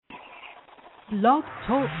Blog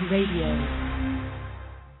Talk Radio.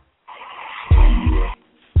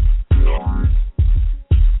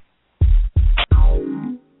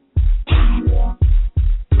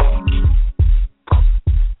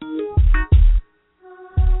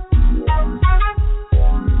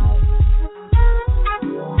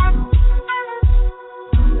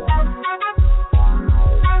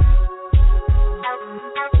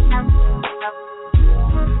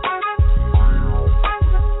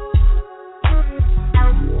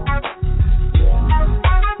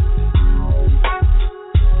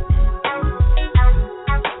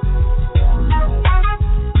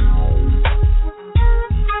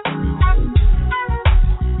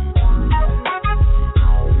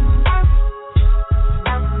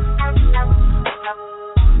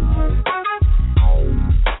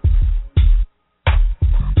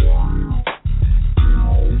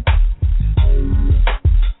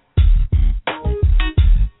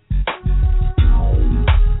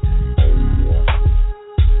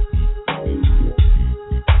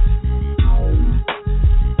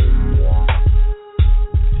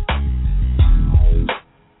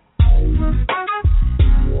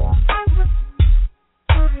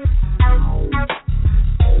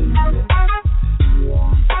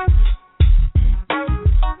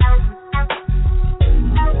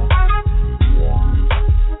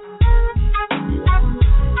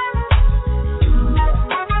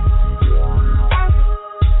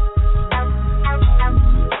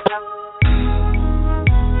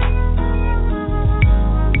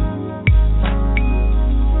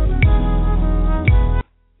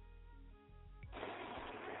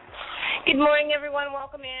 Good morning, everyone.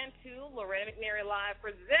 Welcome in to Loretta McNary Live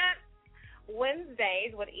presents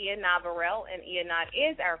Wednesdays with YAnad Burrell, and YAnad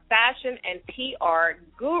is our fashion and PR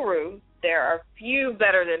guru. There are few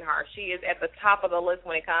better than her. She is at the top of the list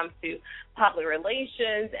when it comes to public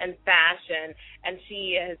relations and fashion, and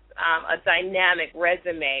she has a dynamic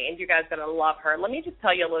resume, and you guys are going to love her. Let me just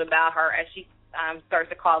tell you a little about her as she starts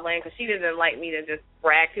to call in, because she doesn't like me to just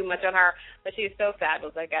brag too much on her, but she is so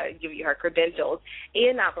fabulous. I got to give you her credentials.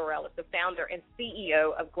 YAnad Burrell is the founder and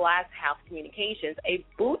CEO of Glass House Communications, a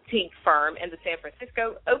boutique firm in the San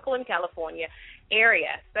Francisco, Oakland, California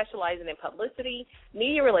area, specializing in publicity,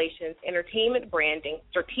 media relations, entertainment branding,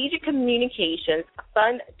 strategic communications,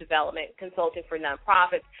 fund development, consulting for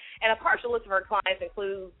nonprofits. And a partial list of her clients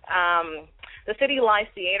includes the City Life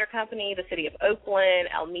Theater Company, the City of Oakland,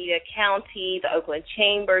 Alameda County, the Oakland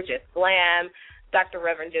Chamber, Just Glam, Dr.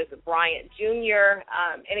 Reverend Joseph Bryant Jr.,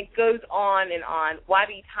 and it goes on and on.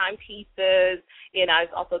 YB Timepieces, is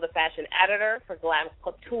also the fashion editor for Glam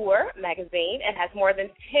Couture magazine and has more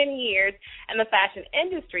than 10 years in the fashion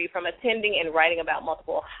industry, from attending and writing about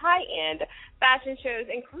multiple high-end fashion shows,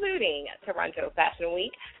 including Toronto Fashion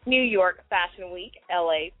Week, New York Fashion Week,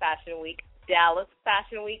 LA Fashion Week, Dallas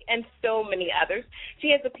Fashion Week, and so many others. She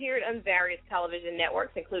has appeared on various television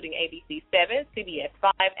networks, including ABC7, CBS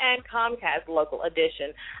 5, and Comcast Local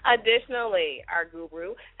Edition. Additionally, our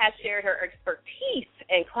guru has shared her expertise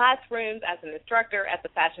in classrooms as an instructor at the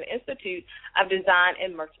Fashion Institute of Design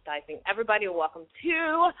and Merchandising. Everybody, welcome to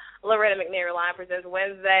Loretta McNary Live presents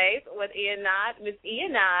Wednesdays with YAnad. Miss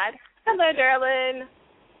YAnad. Hello, darling.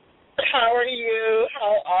 How are you?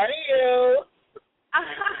 How are you?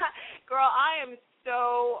 Girl, I am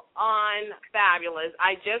so on fabulous.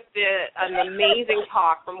 I just did an amazing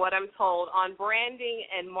talk, from what I'm told, on branding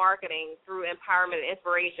and marketing through empowerment and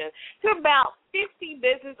inspiration to about 50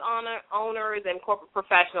 business owners and corporate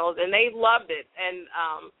professionals, and they loved it. And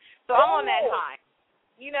so I'm on that high.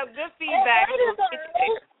 Good feedback.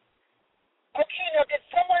 Okay, now did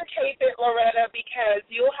someone tape it, Loretta? Because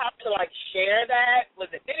you'll have to, share that.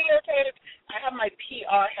 Was it videotaped? I have my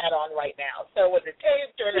PR hat on right now. So was it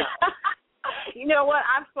taped or not? You know what?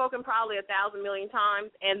 I've spoken probably 1,000 million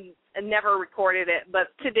times and never recorded it.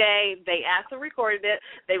 But today they actually recorded it.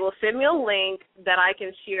 They will send me a link that I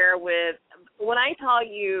can share with. When I tell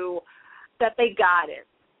you that they got it,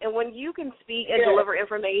 and when you can speak and deliver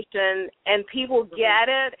information and people get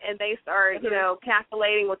it and they start,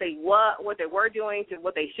 calculating what they were doing to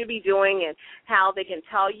what they should be doing and how they can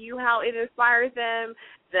tell you how it inspires them,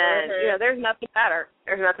 then, there's nothing better.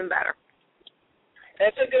 There's nothing better.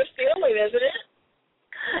 That's a good feeling, isn't it?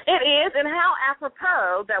 It is, and how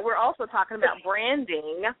apropos that we're also talking about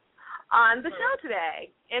branding on the show today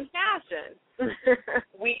in fashion.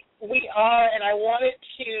 We are, and I wanted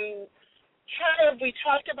to we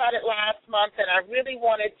talked about it last month, and I really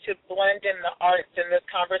wanted to blend in the arts in this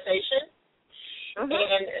conversation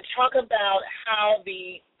and talk about how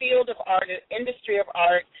the field of art, industry of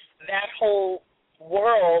art, that whole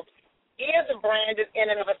world is a brand in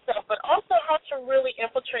and of itself, but also how to really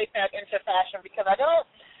infiltrate that into fashion, because I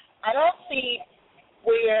don't see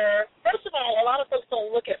where, first of all, a lot of folks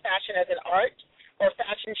don't look at fashion as an art or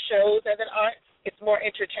fashion shows as an art. It's more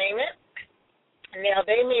entertainment. Now,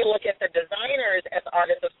 they may look at the designers as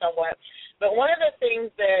artists of somewhat, but one of the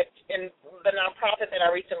things that in the nonprofit that I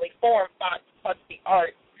recently formed, Thoughts Plus the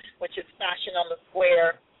Arts, which is Fashion on the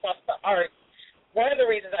Square plus the Arts, one of the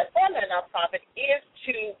reasons I formed that nonprofit is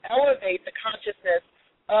to elevate the consciousness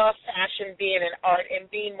of fashion being an art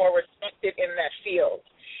and being more respected in that field.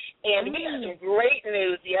 And we got some great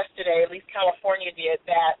news yesterday, at least California did,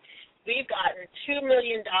 that we've gotten $2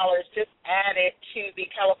 million just added to the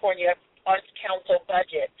California Arts Council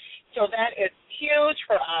budget. So that is huge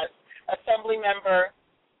for us.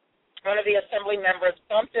 One of the assembly members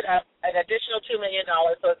bumped it up an additional $2 million,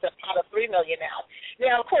 so it's a pot of $3 million now.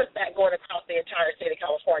 Now, of course, that going across the entire state of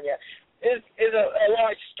California is a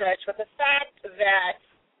large stretch, but the fact that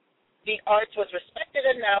the arts was respected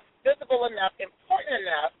enough, visible enough, important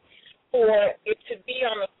enough, for it to be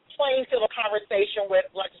on the playing field of conversation with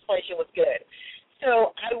legislation was good.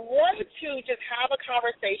 So I wanted to just have a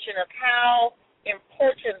conversation of how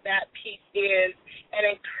important that piece is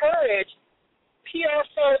and encourage PR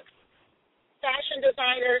folks, fashion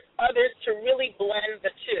designers, others to really blend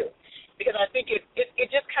the two, because I think it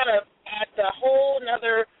just kind of adds a whole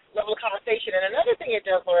nother level of conversation. And another thing it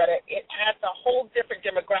does, Loretta, it adds a whole different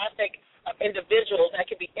demographic of individuals that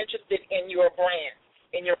could be interested in your brand,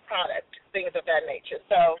 in your product, things of that nature.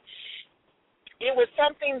 So it is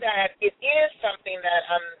something that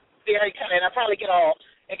I'm very and I probably get all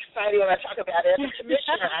excited when I talk about it. As a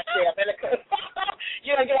commissioner, actually, I've been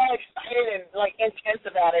get all excited and intense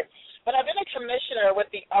about it. But I've been a commissioner with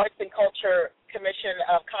the Arts and Culture Commission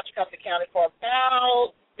of Contra Costa County for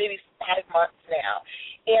about maybe 5 months now.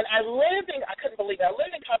 And I couldn't believe it, I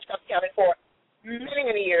lived in Contra Costa County for many,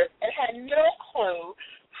 many years and had no clue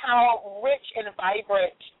how rich and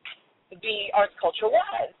vibrant the arts culture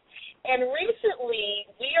was. And recently,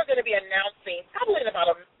 we are going to be announcing, probably in about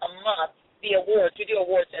a month, the awards. We do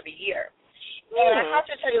awards every year. And I have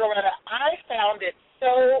to tell you, Loretta, I found it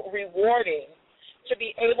so rewarding to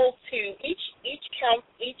be able to, each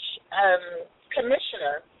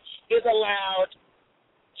commissioner is allowed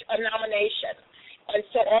a nomination. And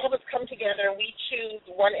so all of us come together and we choose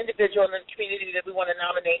one individual in the community that we want to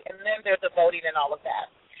nominate, and then there's a voting and all of that.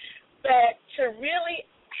 But to really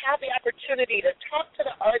have the opportunity to talk to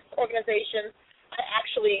the arts organizations, I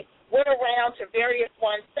actually went around to various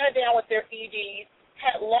ones, sat down with their EDs,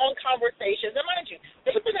 had long conversations. And mind you,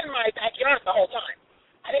 they've been in my backyard the whole time.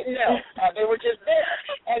 I didn't know. They were just there.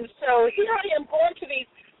 And so here I am going to the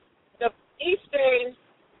East Bay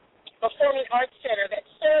Performing Arts Center that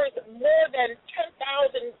serves more than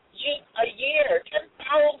 10,000 youth a year, 10,000.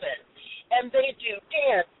 And they do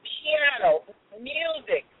dance, piano,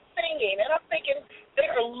 music, singing. And I'm thinking they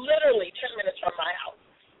are literally 10 minutes from my house.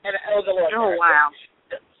 And oh, wow.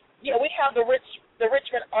 Yeah, we have the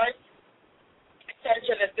Richmond Arts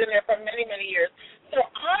Center that's been there for many, many years. So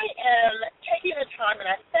I am taking the time, and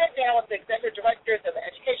I sat down with the executive directors and the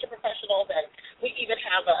education professionals, and we even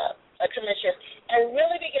have a commission, and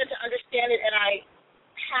really began to understand it, and I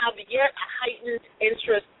have yet a heightened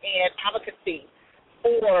interest and advocacy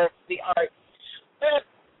for the arts. But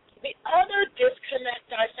the other disconnect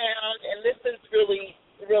I found, and this is really,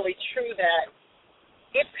 really true, that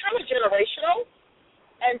it's kind of generational.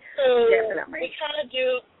 And so we kind of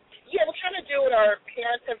do what our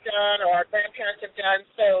parents have done or our grandparents have done.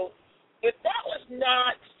 So if that was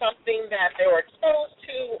not something that they were exposed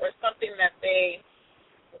to or something that they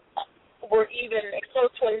were even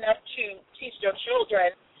exposed to enough to teach their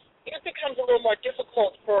children, it becomes a little more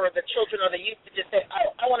difficult for the children or the youth to just say,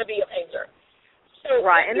 oh, I want to be a painter. So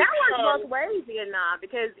right, and that works both ways, YAnad,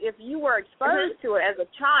 because if you were exposed to it as a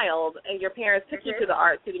child and your parents took you to the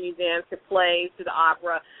arts, to the museums, to plays, to the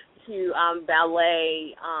opera, to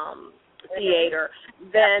ballet, theater,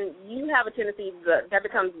 then you have a tendency that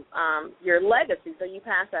becomes your legacy, so you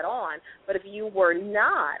pass that on. But if you were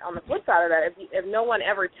not, on the flip side of that, if no one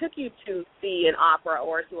ever took you to see an opera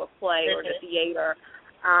or to a play or to theater,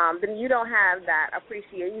 then you don't have that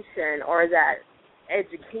appreciation or that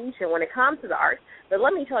education when it comes to the arts. But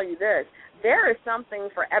let me tell you this, there is something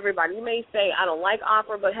for everybody. You may say, I don't like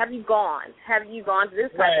opera, but have you gone? Have you gone to this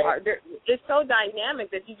type of art? It's so dynamic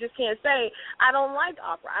that you just can't say, I don't like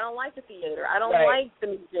opera, I don't like the theater, I don't like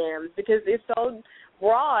the museums, because it's so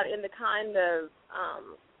broad in the kind of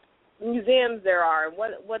museums there are,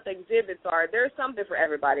 what the exhibits are. There's something for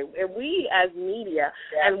everybody. And we as media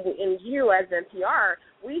and you as NPR,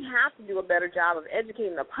 we have to do a better job of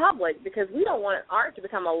educating the public, because we don't want art to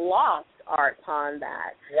become a lost art upon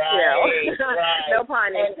that. Right, right. No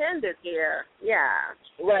pun intended here. Yeah.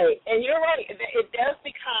 Right, and you're right. It does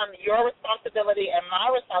become your responsibility and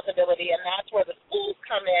my responsibility, and that's where the schools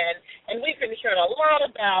come in. And we've been hearing a lot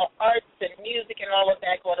about arts and music and all of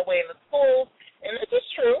that going away in the schools, and this is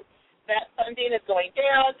true. That funding is going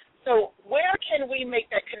down. So where can we make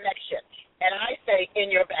that connection? And I say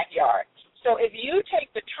in your backyard. So if you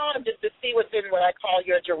take the time just to see what's in what I call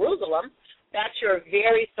your Jerusalem, that's your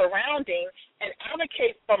very surrounding, and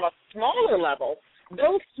advocate from a smaller level,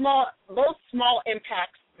 those small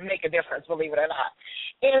impacts make a difference, believe it or not.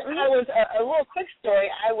 And I was, a little quick story,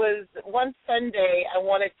 one Sunday, I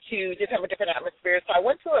wanted to just have a different atmosphere, so I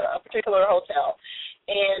went to a particular hotel,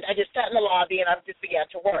 and I just sat in the lobby, and I just began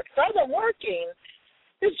to work. So as I'm working,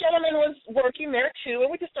 this gentleman was working there, too, and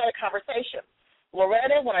we just started a conversation.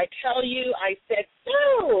 Loretta, when I tell you, I said,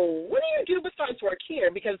 so what do you do besides work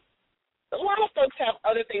here? Because a lot of folks have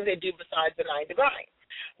other things they do besides the 9 to grind.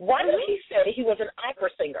 Why did he say he was an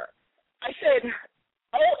opera singer? I said,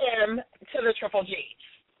 OM to the triple G.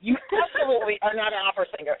 You absolutely are not an opera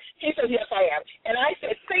singer. He says, yes, I am. And I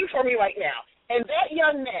said, sing for me right now. And that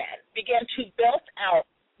young man began to belt out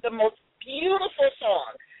the most beautiful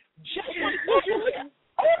song, just like that.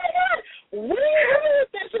 Oh, my God, what are you doing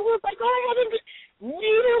with this? It was like, oh, I haven't been,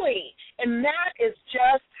 really. And that is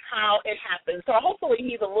just how it happens. So hopefully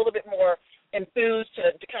he's a little bit more enthused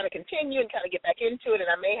to kind of continue and kind of get back into it,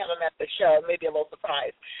 and I may have him at the show, maybe a little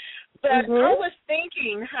surprise. But I was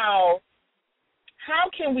thinking how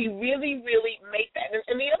can we really, really make that?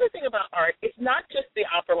 And the other thing about art, it's not just the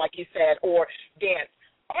opera, like you said, or dance.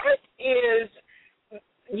 Art is,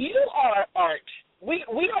 you are art. We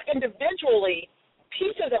are individually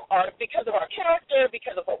pieces of art because of our character,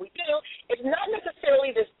 because of what we do. It's not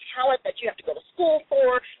necessarily this talent that you have to go to school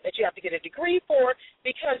for, that you have to get a degree for,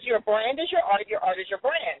 because your brand is your art is your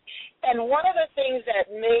brand. And one of the things that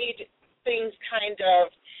made things kind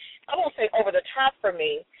of, I won't say over the top for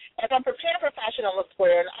me, as I'm preparing for Fashion on the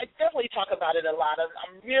Square, and I definitely talk about it a lot,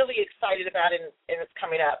 I'm really excited about it, and it's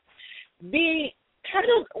coming up.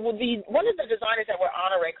 One of the designers that we're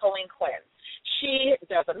honoring, Colleen Quinn, she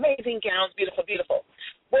does amazing gowns, beautiful, beautiful.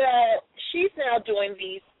 Well, she's now doing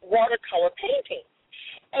these watercolor paintings.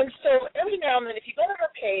 And so every now and then, if you go to her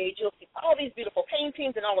page, you'll see all these beautiful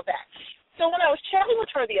paintings and all of that. So when I was chatting with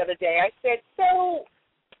her the other day, I said, so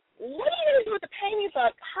what are you going to do with the paintings?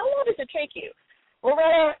 Like, how long does it take you?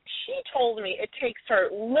 Loretta, she told me it takes her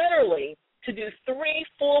literally to do 3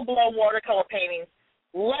 full-blown watercolor paintings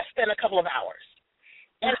less than a couple of hours.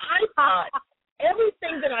 And I thought,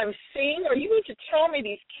 everything that I'm seeing, or you need to tell me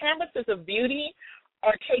these canvases of beauty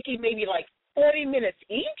are taking maybe like 40 minutes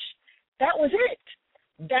each? That was it.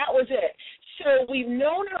 That was it. So we've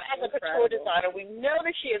known her as a couture designer. We know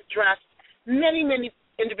that she has dressed many, many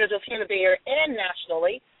individuals here in the Bay Area and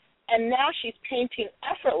nationally, and now she's painting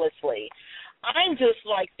effortlessly. I'm just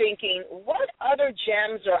like thinking, what other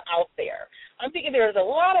gems are out there? I'm thinking there's a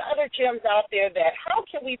lot of other gems out there that how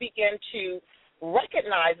can we begin to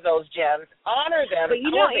recognize those gems, honor them. But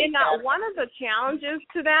one of the challenges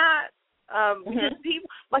to that, because people,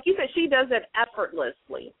 like you said, she does it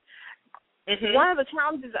effortlessly. One of the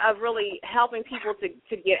challenges of really helping people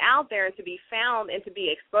to get out there and to be found and to be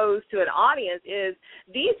exposed to an audience is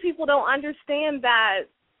these people don't understand that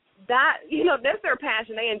that's their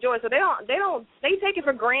passion. They enjoy it. So they take it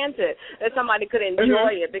for granted that somebody could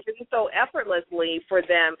enjoy it because it's so effortlessly for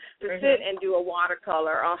them to sit and do a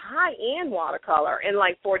watercolor, a high-end watercolor in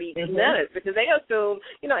like 40 minutes because they assume,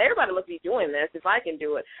 everybody must be doing this if I can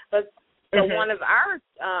do it. But one of our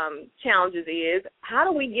challenges is how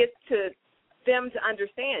do we get to them to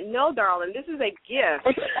understand, no, darling, this is a gift.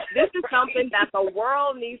 This is something that the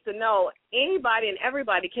world needs to know. Anybody and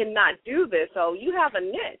everybody cannot do this. So you have a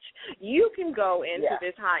niche. You can go into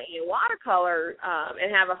this high-end watercolor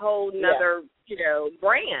and have a whole nother,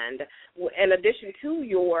 brand in addition to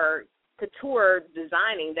your couture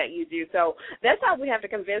designing that you do. So that's how we have to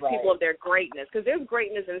convince people of their greatness, because there's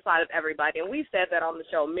greatness inside of everybody. And we've said that on the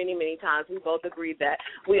show many, many times. We both agreed that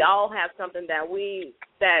we all have something that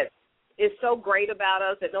is so great about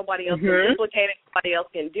us that nobody else can duplicate it, nobody else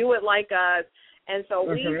can do it like us. And so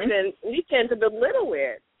we tend to belittle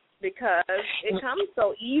it because it comes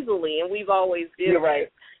so easily, and we've always did. You're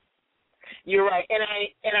right. You're right. And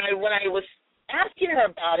I when I was asking her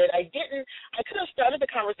about it, I could have started the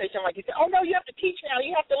conversation like you said, oh, no, you have to teach now,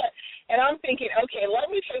 you have to let, and I'm thinking, okay, let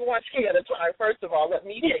me take one thing at a time. First of all, let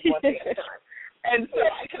me take one thing at a time. And so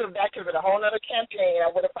that could have been a whole other campaign. I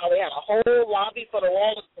would have probably had a whole lobby for the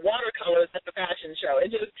watercolors at the fashion show.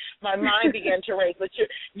 It just, my mind began to race. But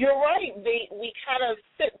you're right. We kind of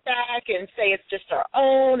sit back and say it's just our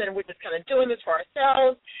own and we're just kind of doing this for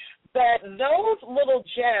ourselves. But those little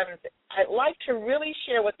gems, I'd like to really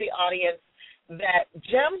share with the audience that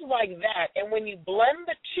gems like that, and when you blend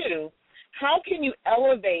the two, how can you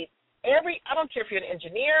elevate I don't care if you're an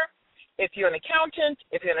engineer, if you're an accountant,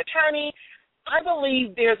 if you're an attorney, I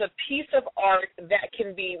believe there's a piece of art that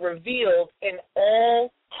can be revealed in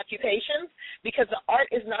all occupations because the art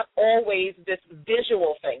is not always this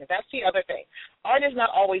visual thing. That's the other thing. Art is not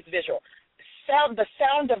always visual. The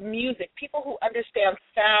sound of music, people who understand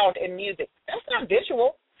sound and music, that's not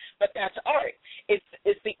visual, but that's art.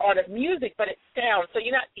 It's the art of music, but it's sound. So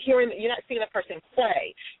you're not seeing a person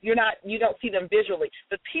play. You don't see them visually.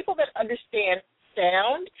 The people that understand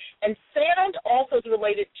sound, and sound also is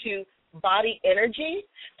related to body energy.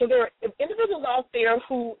 So there are individuals out there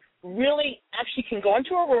who really actually can go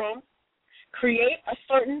into a room, create a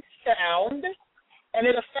certain sound, and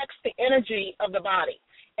it affects the energy of the body.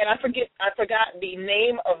 And I forgot the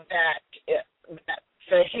name of that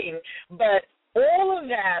thing, but all of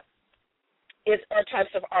that are types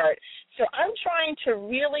of art. So I'm trying to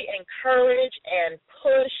really encourage and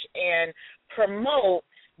push and promote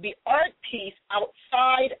the art piece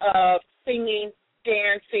outside of singing,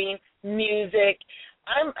 dancing, music.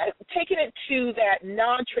 I'm taking it to that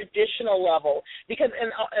non-traditional level because,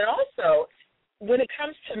 and also when it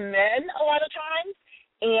comes to men a lot of times,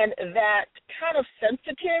 and that kind of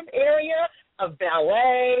sensitive area of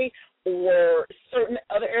ballet or certain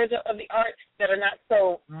other areas of the art that are not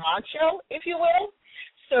so macho, if you will.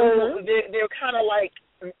 So they're kind of like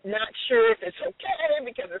not sure if it's okay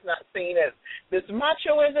because it's not seen as this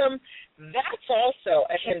machoism. That's also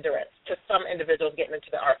a hindrance to some individuals getting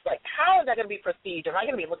into the arts. Like, how is that going to be perceived? Am I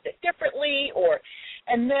going to be looked at differently?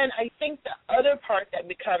 And then I think the other part that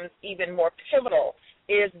becomes even more pivotal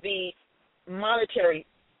is the monetary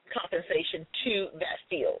compensation to that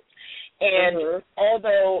field. And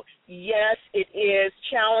although, yes, it is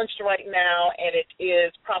challenged right now and it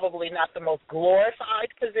is probably not the most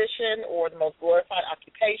glorified position or the most glorified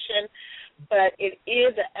occupation, but it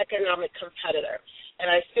is an economic competitor.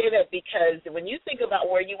 And I say that because when you think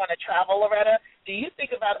about where you want to travel, Loretta, do you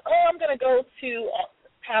think about, I'm going to go to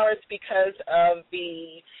Paris because of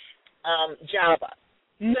the Java?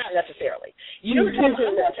 Not necessarily. You're going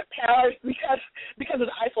to Paris because of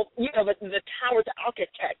the Eiffel, the tower's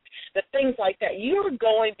architect, the things like that. You're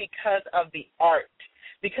going because of the art,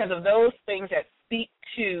 because of those things that speak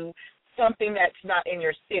to something that's not in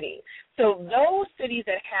your city. So those cities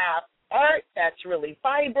that have art that's really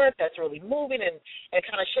vibrant, that's really moving and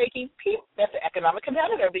kind of shaking, that's an economic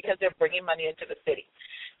competitor because they're bringing money into the city.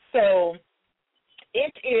 So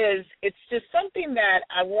it's just something that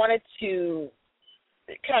I wanted to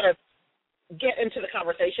kind of get into the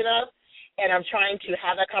conversation of, and I'm trying to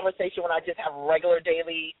have that conversation when I just have regular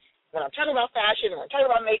daily, when I'm talking about fashion, when I'm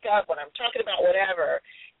talking about makeup, when I'm talking about whatever,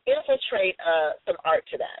 infiltrate some art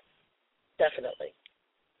to that, definitely.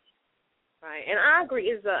 Right, and I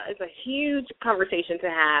agree. It's a huge conversation to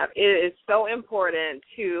have. It is so important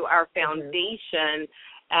to our foundation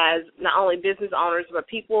as not only business owners but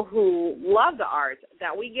people who love the arts,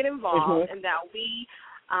 that we get involved and that we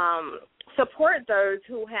support those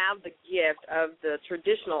who have the gift of the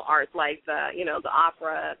traditional arts, like the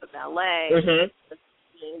opera, the ballet,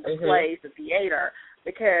 the plays, the theater,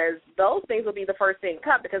 because those things will be the first thing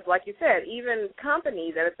cut. Because, like you said, even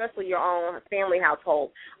companies, and especially your own family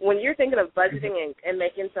household, when you're thinking of budgeting and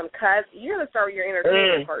making some cuts, you're going to start with your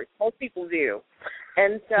entertainment first. Most people do.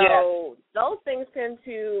 And so those things tend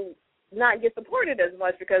to not get supported as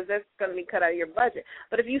much because that's going to be cut out of your budget.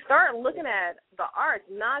 But if you start looking at the arts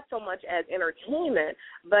not so much as entertainment,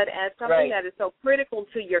 but as something that is so critical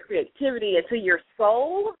to your creativity and to your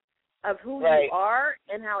soul of who you are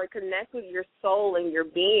and how it connects with your soul and your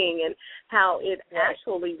being and how it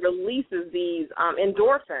actually releases these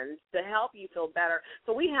endorphins to help you feel better.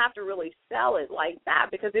 So we have to really sell it like that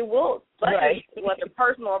because it will, whether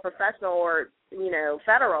personal or professional or,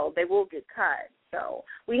 federal, they will get cut. So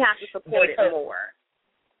we have to support it more.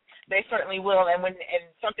 They certainly will. And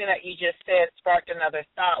something that you just said sparked another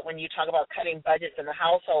thought when you talk about cutting budgets in the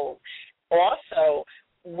household. Also,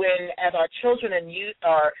 as our children and youth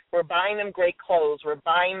we're buying them great clothes, we're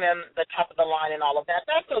buying them the top of the line and all of that,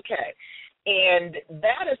 that's okay. And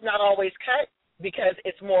that is not always cut because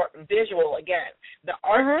it's more visual again. The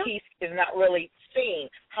art piece is not really seen.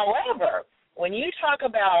 However, when you talk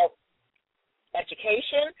about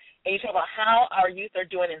education and you talk about how our youth are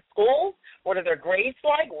doing in schools, what are their grades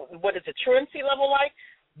like, what is the truancy level like,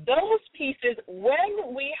 those pieces,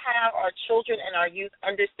 when we have our children and our youth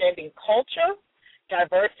understanding culture,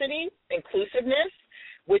 diversity, inclusiveness,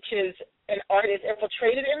 which is an art is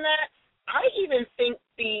infiltrated in that, I even think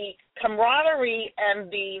the camaraderie and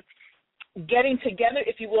the getting together,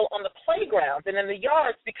 if you will, on the playgrounds and in the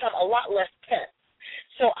yards become a lot less tense.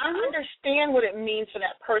 So I understand what it means for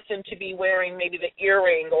that person to be wearing maybe the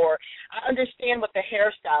earring, or I understand what the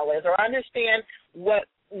hairstyle is, or I understand what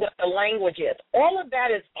the language is. All of that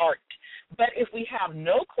is art. But if we have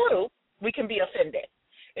no clue, we can be offended.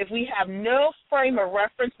 If we have no frame of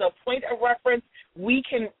reference, no point of reference, we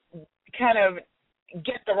can kind of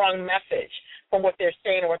get the wrong message from what they're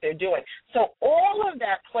saying or what they're doing. So all of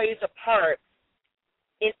that plays a part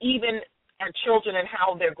in even our children and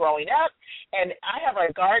how they're growing up. And I have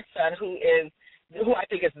a godson who I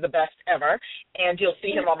think is the best ever, and you'll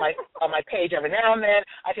see him on my page every now and then.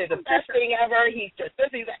 I say the best thing ever. He's just this,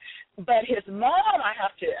 he's that. But his mom, I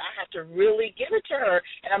have to really give it to her.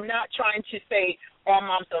 And I'm not trying to say all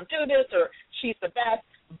moms don't do this or she's the best,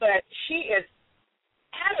 but she is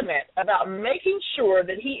adamant about making sure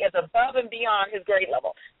that he is above and beyond his grade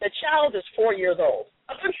level. The child is 4 years old.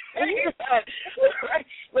 But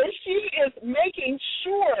she is making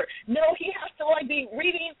sure, no, he has to like be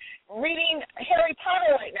reading Harry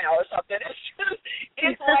Potter right now or something.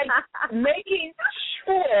 It's like making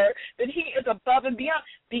sure that he is above and beyond,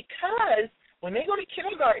 because when they go to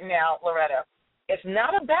kindergarten now, Loretta, it's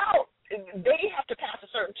not about, they have to pass a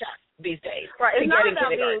certain test these days. Right. It's not about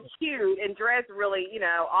being cute and dressed really,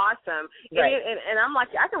 awesome. Right. And I'm like,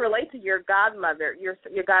 I can relate to your godmother, your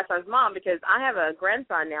godson's mom, because I have a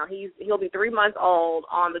grandson now. He'll be 3 months old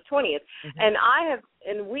on the 20th. Mm-hmm.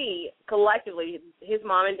 And we collectively, his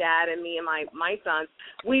mom and dad and me and my sons,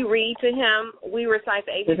 we read to him. We recite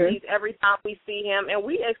the ABCs every time we see him, and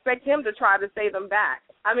we expect him to try to say them back.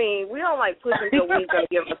 I mean, we don't like push him until we're going to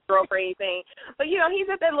give him a stroke or anything. But, he's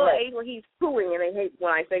at that little age where he's cooing, and they hate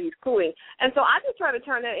when I say he's cooing. And so I just try to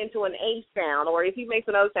turn that into an A sound, or if he makes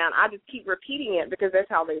an O sound, I just keep repeating it because that's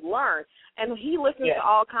how they learn. And he listens to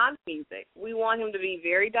all kinds of music. We want him to be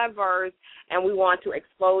very diverse, and we want to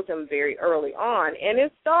expose him very early on. And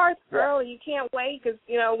it starts early. You can't wait because,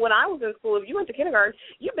 when I was in school, if you went to kindergarten,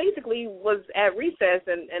 you basically was at recess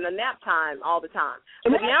and a nap time all the time.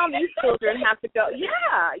 But now these children have to go,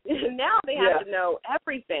 now they have to know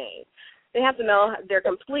everything. They have to know their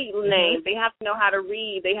complete name. They have to know how to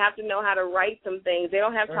read. They have to know how to write some things. They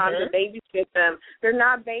don't have time to babysit them. They're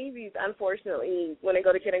not babies, unfortunately, when they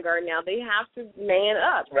go to kindergarten now. They have to man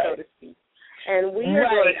up, so to speak. And we are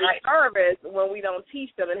doing a disservice when we don't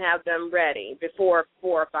teach them and have them ready before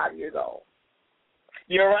 4 or 5 years old.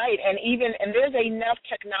 You're right, and there's enough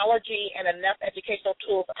technology and enough educational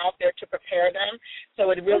tools out there to prepare them.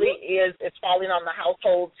 So it really it's falling on the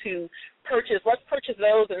household to purchase. Let's purchase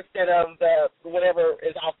those instead of whatever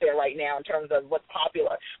is out there right now in terms of what's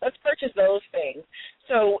popular. Let's purchase those things.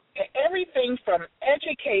 So everything from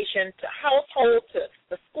education to household to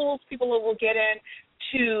the schools people will get in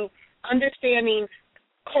to understanding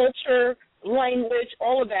culture, language,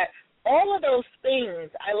 all of that. All of those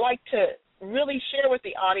things I like to really share with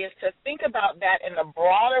the audience to think about that in a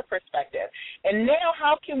broader perspective. And now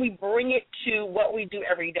how can we bring it to what we do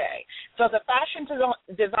every day? So as a fashion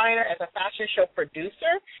designer, as a fashion show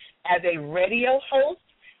producer, as a radio host,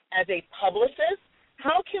 as a publicist,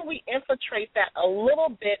 how can we infiltrate that a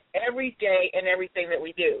little bit every day in everything that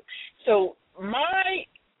we do? So my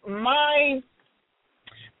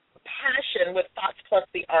passion with Thoughts Plus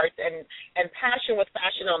the Arts and passion with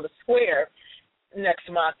Fashion on the Square next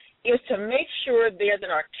month is to make sure there's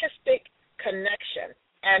an artistic connection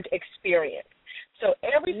and experience. So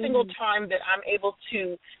every single time that I'm able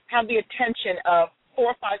to have the attention of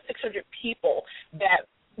 400, 500, 600 people that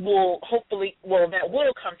will come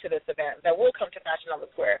to this event, that will come to Fashion on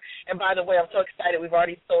the Square. And by the way, I'm so excited. We've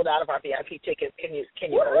already sold out of our VIP tickets. Can you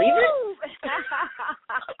believe it?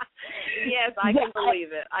 Yes, I can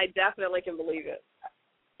believe it. I definitely can believe it.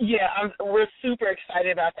 Yeah, we're super excited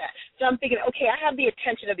about that. So I'm thinking, okay, I have the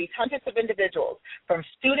attention of these hundreds of individuals, from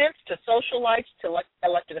students to socialites to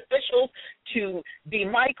elected officials to B.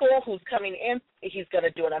 Michael, who's coming in. He's going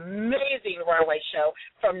to do an amazing runway show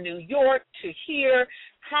from New York to here.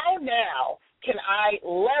 How now can I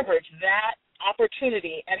leverage that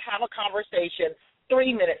opportunity and have a conversation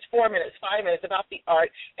 3 minutes, 4 minutes, 5 minutes about the art,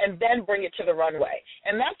 and then bring it to the runway?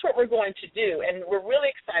 And that's what we're going to do. And we're really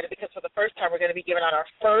excited because for the first time we're going to be giving out our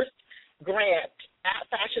first grant at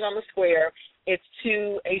Fashion on the Square. It's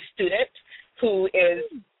to a student who is,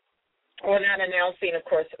 we're not announcing, of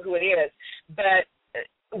course, who it is, but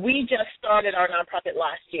we just started our nonprofit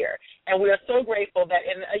last year, And we are so grateful that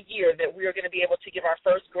in a year that we are going to be able to give our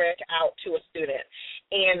first grant out to a student.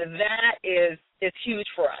 And that is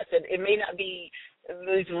huge for us. And it may not be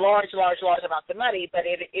these large amounts of money, but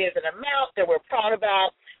it is an amount that we're proud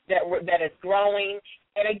about, that is growing.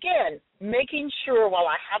 And again, making sure while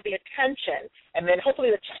I have the attention, and then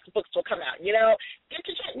hopefully the textbooks will come out. You know, get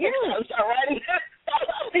your textbooks out, start writing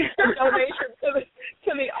donations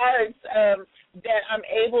to the arts, that I'm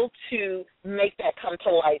able to make that come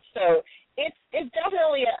to light. So it's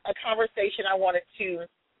definitely a conversation I wanted to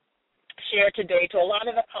share today to a lot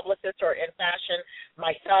of the publicists who are in fashion,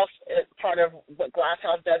 myself as part of what Glass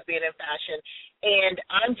House does being in fashion, and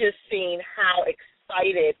I'm just seeing how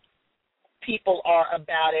excited people are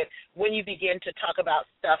about it when you begin to talk about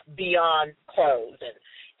stuff beyond clothes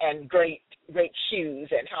and great shoes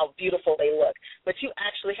and how beautiful they look. But you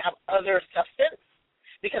actually have other substance,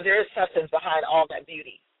 because there is substance behind all that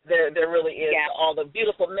beauty. There really is. All the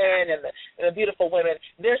beautiful men and the beautiful women.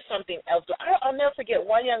 There's something else. I'll never forget,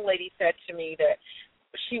 one young lady said to me that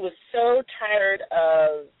she was so tired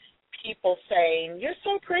of people saying, "You're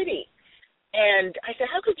so pretty." And I said,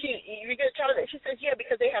 "How could you're going to tell her that?" She said, "Yeah,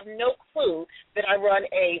 because they have no clue that I run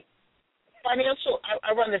I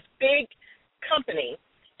run this big company,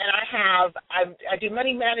 and I do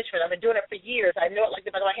money management. I've been doing it for years. I know it like the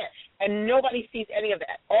back of my hand. And nobody sees any of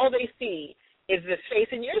that. All they see is this face,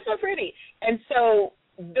 and you're so pretty." And so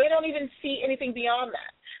they don't even see anything beyond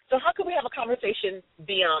that. So how could we have a conversation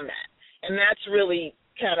beyond that? And that's really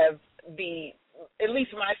kind of at least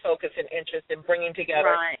my focus and interest in bringing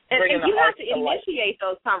together. Right. And you have to initiate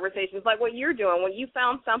those conversations like what you're doing. When you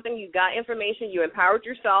found something, you got information, you empowered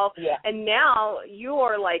yourself, and now you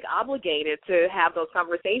are, like, obligated to have those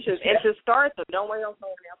conversations and to start them. Don't wait on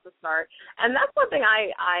someone else to start. And that's one thing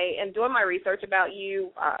I am doing my research about you,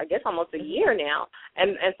 I guess almost a year now,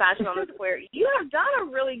 and Fashion on the Square. You have done a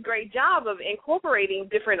really great job of incorporating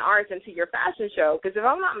different arts into your fashion show, because if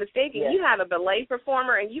I'm not mistaken, you had a ballet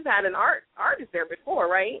performer and you've had an artist there before,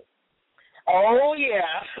 right? Oh,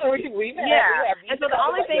 yeah. We've had. And so the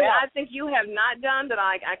only thing I think you have not done that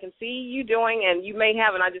I can see you doing, and you may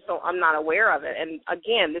have, and I'm not aware of it, and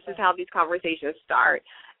again, this is how these conversations start,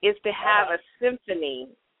 is to have a symphony.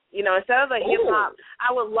 You know, instead of a hip-hop,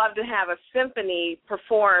 I would love to have a symphony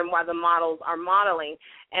perform while the models are modeling.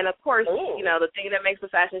 And, of course, you know, the thing that makes the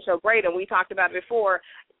fashion show great, and we talked about it before,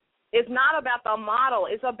 it's not about the model.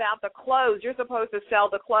 It's about the clothes. You're supposed to sell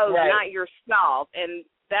the clothes, not yourself. And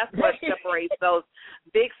that's what separates those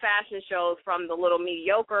big fashion shows from the little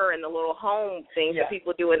mediocre and the little home things that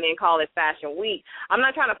people do and then call it Fashion Week. I'm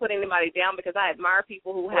not trying to put anybody down, because I admire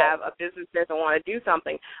people who have a business and want to do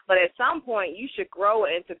something. But at some point, you should grow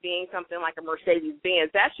into being something like a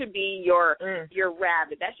Mercedes-Benz. That should be your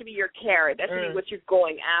rabbit. That should be your carrot. That should be what you're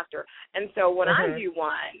going after. And so when I do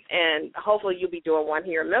one, and hopefully you'll be doing one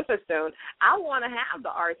here in Memphis soon, I want to have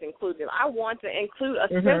the arts included. I want to include a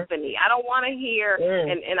symphony. I don't want to hear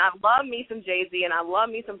and I love me some Jay-Z, and I love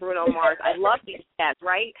me some Bruno Mars. I love these cats,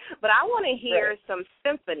 right? But I want to hear some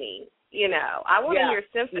symphony, you know. I want to hear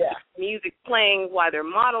symphony music playing while they're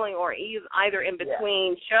modeling, or either in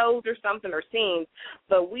between shows or something, or scenes.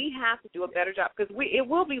 But we have to do a better job, because it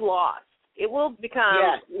will be lost. It will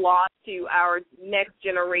become lost to our next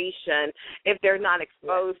generation if they're not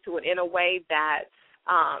exposed to it in a way that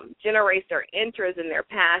generates their interest and their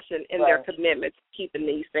passion and their commitment to keeping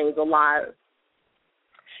these things alive.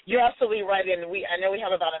 You're absolutely right, and I know we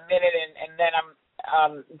have about a minute, and then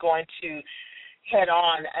I'm going to head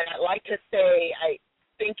on. And I'd like to say I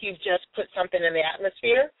think you've just put something in the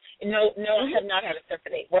atmosphere. No, I have not had a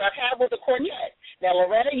symphony. What I've had was a quartet. Now,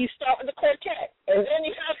 Loretta, you start with the quartet, and then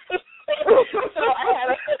you have so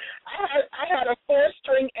I had a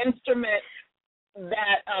 4-string instrument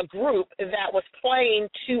group that was playing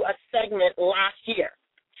to a segment last year.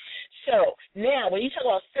 So now, when you talk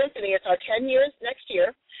about symphony, it's our 10 years next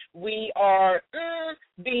year. We are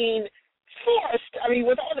being forced. I mean,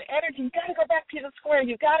 with all the energy, you've got to go back to the square.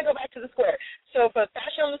 You've got to go back to the square. So for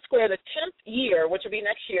Fashion on the Square, the 10th year, which will be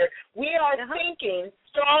next year, we are thinking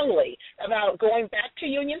strongly about going back to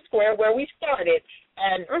Union Square where we started.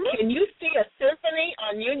 And can you see a symphony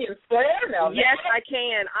on Union Square? No, yes, I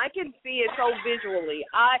can. I can see it so visually.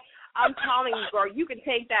 I'm telling you, girl, you can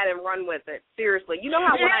take that and run with it. Seriously. You know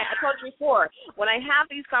how when I told you before, when I have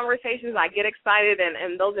these conversations, I get excited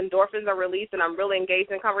and those endorphins are released and I'm really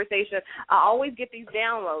engaged in conversation. I always get these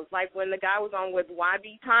downloads. Like when the guy was on with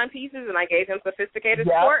YB Timepieces and I gave him Sophisticated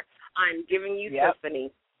Sport, I'm giving you Symphony.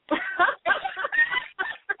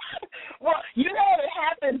 Well, you know what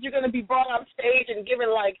happens. You're going to be brought on stage and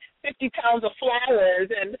given like 50 pounds of flowers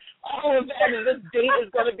and all all of that, and this date is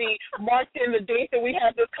going to be marked in the date that we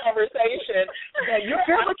have this conversation. That you're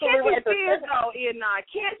absolutely right. Can't you see it, though, YAnad?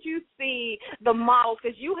 Can't you see the models?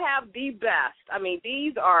 Because you have the best. I mean,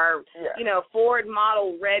 these are, Ford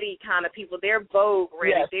model ready kind of people. They're Vogue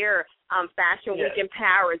ready. Yes. They're Fashion Week in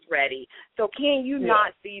Paris ready. So can you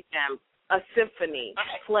not see them a symphony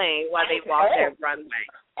playing while they walk their runway?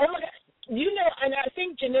 Oh, my God. And I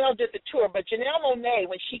think Janelle did the tour, but Janelle Monáe,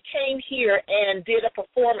 when she came here and did a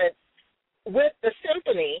performance with the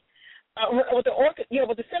symphony, with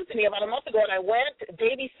the symphony about a month ago, and I went to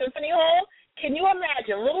Davies Symphony Hall. Can you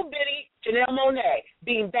imagine little bitty Janelle Monáe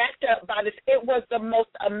being backed up by this? It was the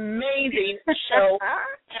most amazing show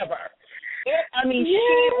ever.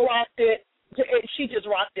 She rocked it. She just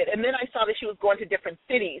rocked it. And then I saw that she was going to different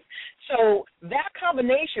cities. So that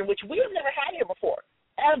combination, which we have never had here before,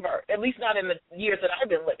 ever, at least not in the years that I've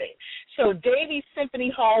been living. So Davies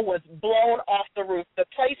Symphony Hall was blown off the roof. The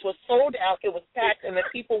place was sold out. It was packed, and the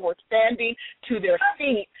people were standing to their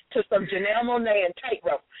feet to some Janelle Monáe and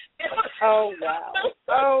Tightrope. Oh, wow.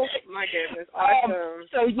 Oh, my goodness. Awesome.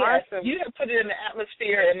 So, yes, awesome. You have put it in the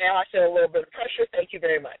atmosphere, and now I feel a little bit of pressure. Thank you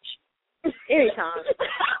very much. Anytime.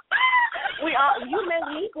 You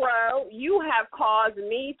made me grow. You have caused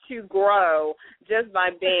me to grow just by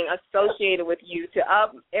being associated with you to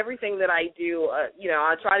up everything that I do.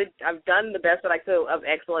 I've done the best that I could of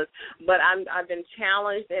excellence, but I've been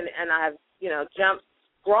challenged and I've,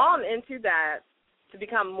 grown into that to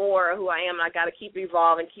become more who I am. And I got to keep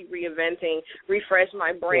evolving, keep reinventing, refresh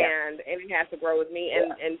my brand, and it has to grow with me.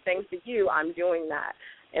 And thanks to you, I'm doing that.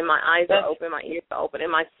 And my eyes are open, my ears are open, and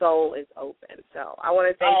my soul is open. So I want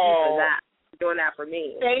to thank you for that, for doing that for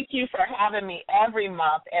me. Thank you for having me every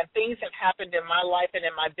month. And things have happened in my life and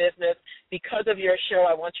in my business because of your show.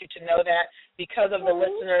 I want you to know that. Because of the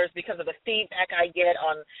listeners, because of the feedback I get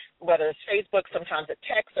on whether it's Facebook, sometimes a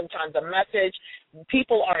text, sometimes a message.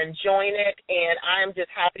 People are enjoying it, and I'm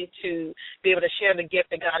just happy to be able to share the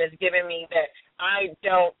gift that God has given me that I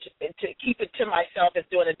don't, to keep it to myself is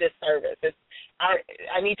doing a disservice.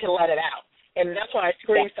 I need to let it out. And that's why I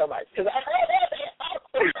scream so much, because I have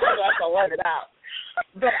to let it out.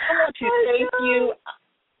 But I want to thank you.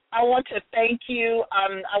 I want to thank you.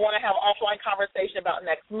 I want to have an offline conversation about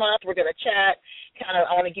next month. We're going to chat.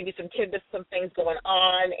 I want to give you some tidbits, some things going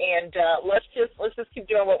on, and let's just keep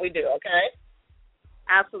doing what we do, okay?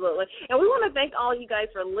 Absolutely. And we want to thank all you guys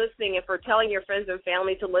for listening and for telling your friends and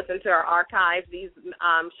family to listen to our archives. These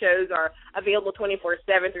shows are available 24/7,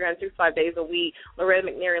 365 days a week. Loretta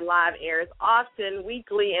McNary Live airs often,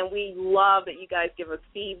 weekly, and we love that you guys give us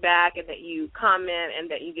feedback and that you comment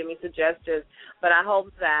and that you give me suggestions. But I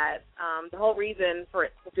hope that the whole reason for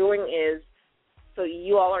doing is so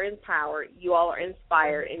you all are empowered, you all are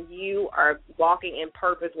inspired, and you are walking in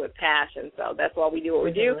purpose with passion. So that's why we do what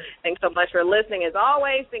we do. Thanks so much for listening. As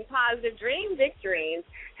always, think positive, dream big dreams,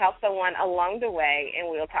 help someone along the way, and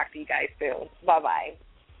we'll talk to you guys soon. Bye-bye.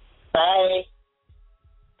 Bye.